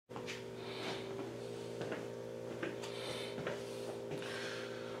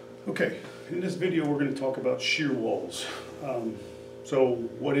Okay, in this video we're going to talk about shear walls. So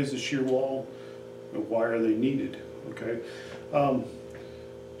what is a shear wall and why are they needed? Okay,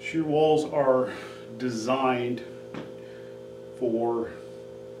 shear walls are designed for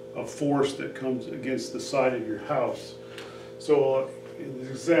a force that comes against the side of your house. So in this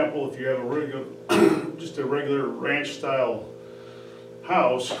example, if you have a regular, just a regular ranch style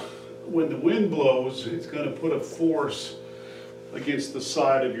house, when the wind blows, it's going to put a force against the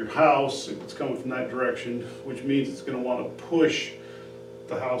side of your house. It's coming from that direction, which means it's going to want to push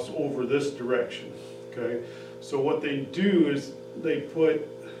the house over this direction. Okay, so what they do is they put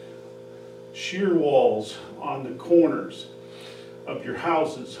shear walls on the corners of your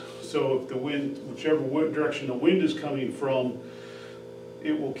houses. So if the wind, whichever direction the wind is coming from,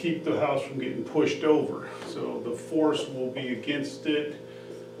 it will keep the house from getting pushed over. So the force will be against it,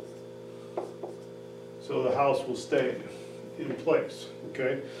 so the house will stay in place.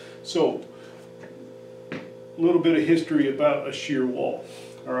 Okay, so a little bit of history about a shear wall.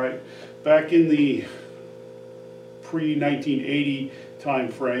 All right, back in the pre-1980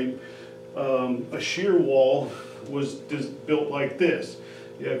 time frame, a shear wall was built like this.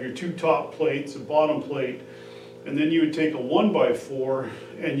 You have your two top plates, a bottom plate, and then you would take a 1x4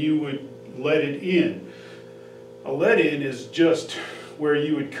 and you would let it in. A let in is just where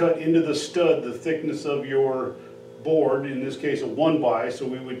you would cut into the stud the thickness of your board, in this case a 1x, so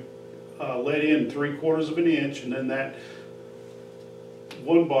we would let in 3/4 of an inch, and then that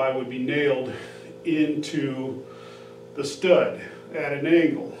 1x would be nailed into the stud at an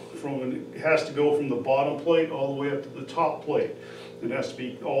angle. It has to go from the bottom plate all the way up to the top plate. It has to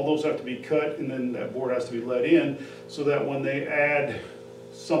be, all those have to be cut, and then that board has to be let in so that when they add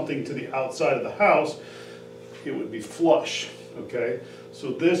something to the outside of the house, it would be flush. Okay,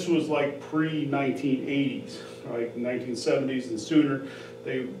 so this was like pre-1980s, right? 1970s and sooner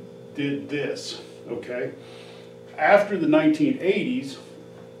they did this. Okay, after the 1980s,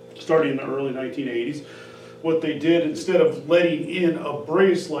 starting in the early 1980s, what they did, instead of letting in a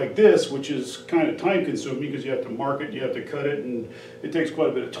brace like this, which is kind of time consuming because you have to mark it, you have to cut it, and it takes quite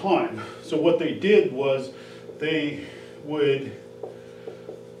a bit of time. So what they did was they would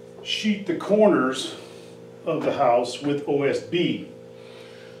sheet the corners of the house with OSB.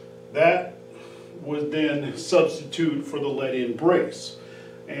 That would then substitute for the let-in brace.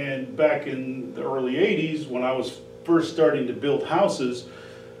 And back in the early 80s, when I was first starting to build houses,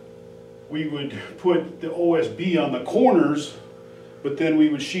 we would put the OSB on the corners, but then we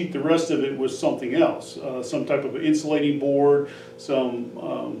would sheet the rest of it with something else, some type of insulating board, some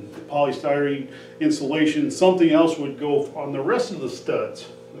polystyrene insulation, something else would go on the rest of the studs.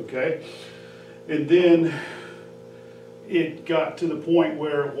 Okay, and then it got to the point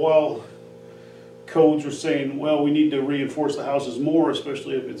where, while codes were saying, well, we need to reinforce the houses more,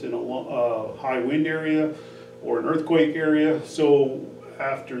 especially if it's in a high wind area or an earthquake area. So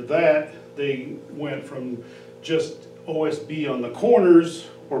after that, they went from just OSB on the corners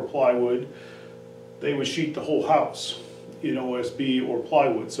or plywood, they would sheet the whole house in OSB or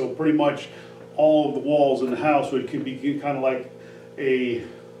plywood. So pretty much all of the walls in the house could be kind of like a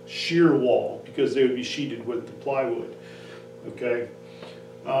shear wall because they would be sheeted with the plywood. Okay.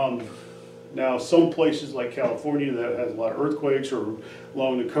 Now some places like California that has a lot of earthquakes, or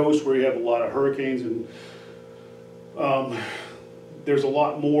along the coast where you have a lot of hurricanes, and there's a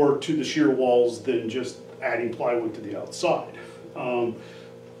lot more to the shear walls than just adding plywood to the outside.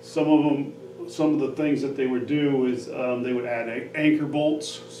 Some of the things that they would do is they would add anchor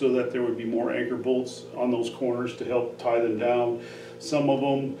bolts so that there would be more anchor bolts on those corners to help tie them down. Some of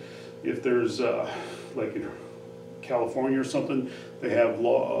them, if there's like in California or something, they have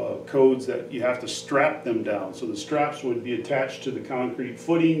codes that you have to strap them down. So the straps would be attached to the concrete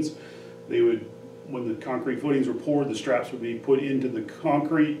footings. They would, when the concrete footings were poured, the straps would be put into the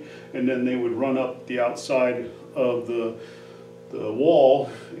concrete, and then they would run up the outside of the wall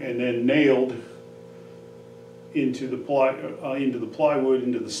and then nailed into the plywood,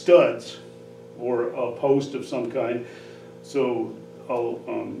 into the studs, or a post of some kind. So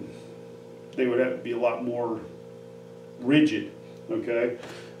they would have to be a lot more rigid. Okay.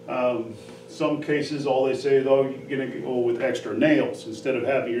 Some cases, all they say is, oh, you're going to go with extra nails. Instead of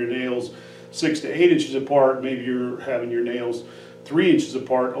having your nails 6 to 8 inches apart, maybe you're having your nails 3 inches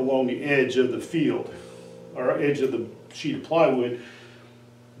apart along the edge of the field, or edge of the sheet of plywood.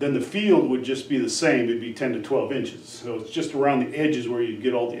 Then the field would just be the same. It'd be 10 to 12 inches. So it's just around the edges where you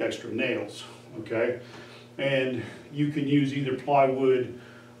get all the extra nails. Okay, and you can use either plywood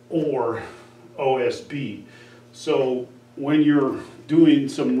or OSB. So when you're doing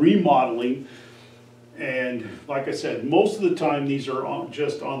some remodeling And like I said, most of the time these are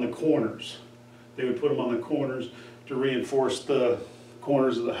just on the corners. They would put them on the corners to reinforce the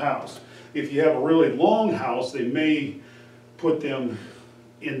corners of the house. If you have a really long house, they may put them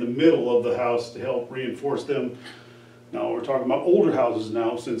in the middle of the house to help reinforce them. Now we're talking about older houses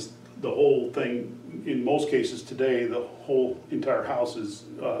now, since the whole thing, in most cases today, the whole entire house is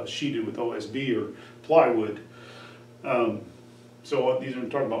sheeted with OSB or plywood. So these are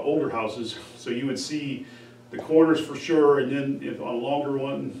talking about older houses, so you would see the corners for sure, and then if on a longer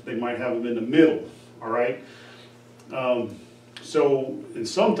one, they might have them in the middle, all right? And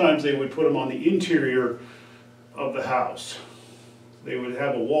sometimes they would put them on the interior of the house. They would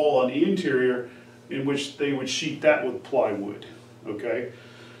have a wall on the interior in which they would sheet that with plywood, okay?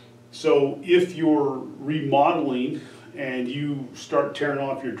 So if you're remodeling and you start tearing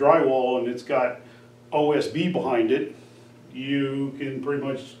off your drywall and it's got OSB behind it, you can pretty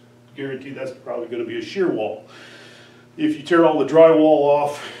much guarantee that's probably going to be a shear wall. If you tear all the drywall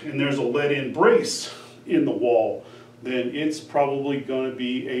off and there's a lead-in brace in the wall, then it's probably going to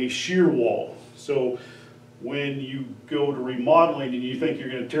be a shear wall. So when you go to remodeling and you think you're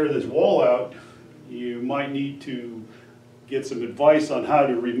going to tear this wall out, you might need to get some advice on how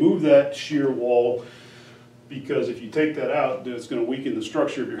to remove that shear wall, because if you take that out, then it's going to weaken the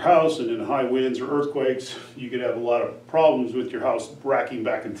structure of your house, and in high winds or earthquakes, you could have a lot of problems with your house racking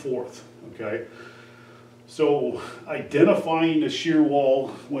back and forth, okay? So identifying a shear wall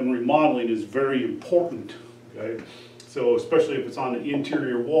when remodeling is very important, okay? So especially if it's on an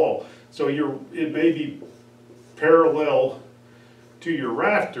interior wall. So it may be parallel to your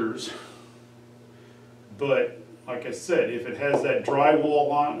rafters, but like I said, if it has that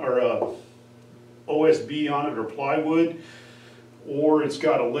drywall on, or OSB on it, or plywood, or it's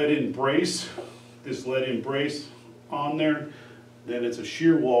got a lead-in brace, this lead-in brace on there, then it's a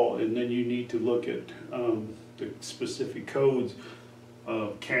shear wall, and then you need to look at the specific codes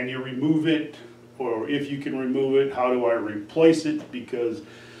of can you remove it, or if you can remove it, how do I replace it, because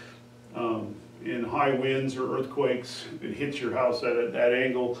in high winds or earthquakes, if it hits your house at that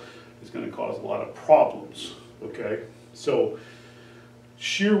angle, it's going to cause a lot of problems, okay? So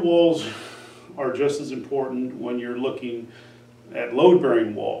shear walls are just as important when you're looking at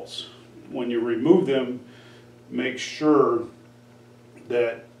load-bearing walls. When you remove them, make sure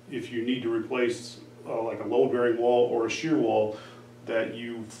that if you need to replace like a load-bearing wall or a shear wall, that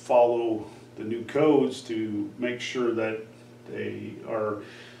you follow the new codes to make sure that they are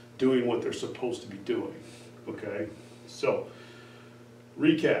doing what they're supposed to be doing, okay? So,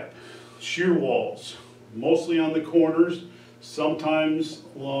 recap, shear walls, mostly on the corners, sometimes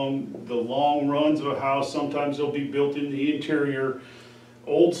along the long runs of a house, sometimes they'll be built in the interior.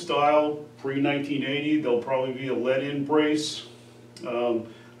 Old style, pre-1980, they'll probably be a lead-in brace.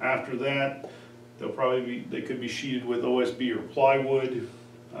 After that, they could be sheeted with OSB or plywood.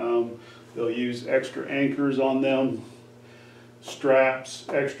 They'll use extra anchors on them, straps,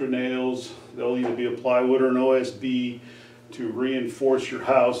 extra nails. They'll either be a plywood or an OSB to reinforce your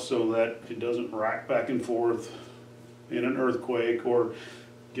house so that it doesn't rack back and forth in an earthquake, or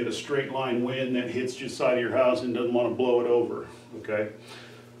get a straight line wind that hits the side of your house and doesn't want to blow it over, okay?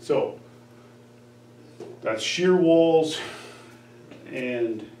 So that's shear walls,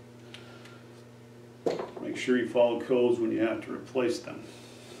 and make sure you follow codes when you have to replace them.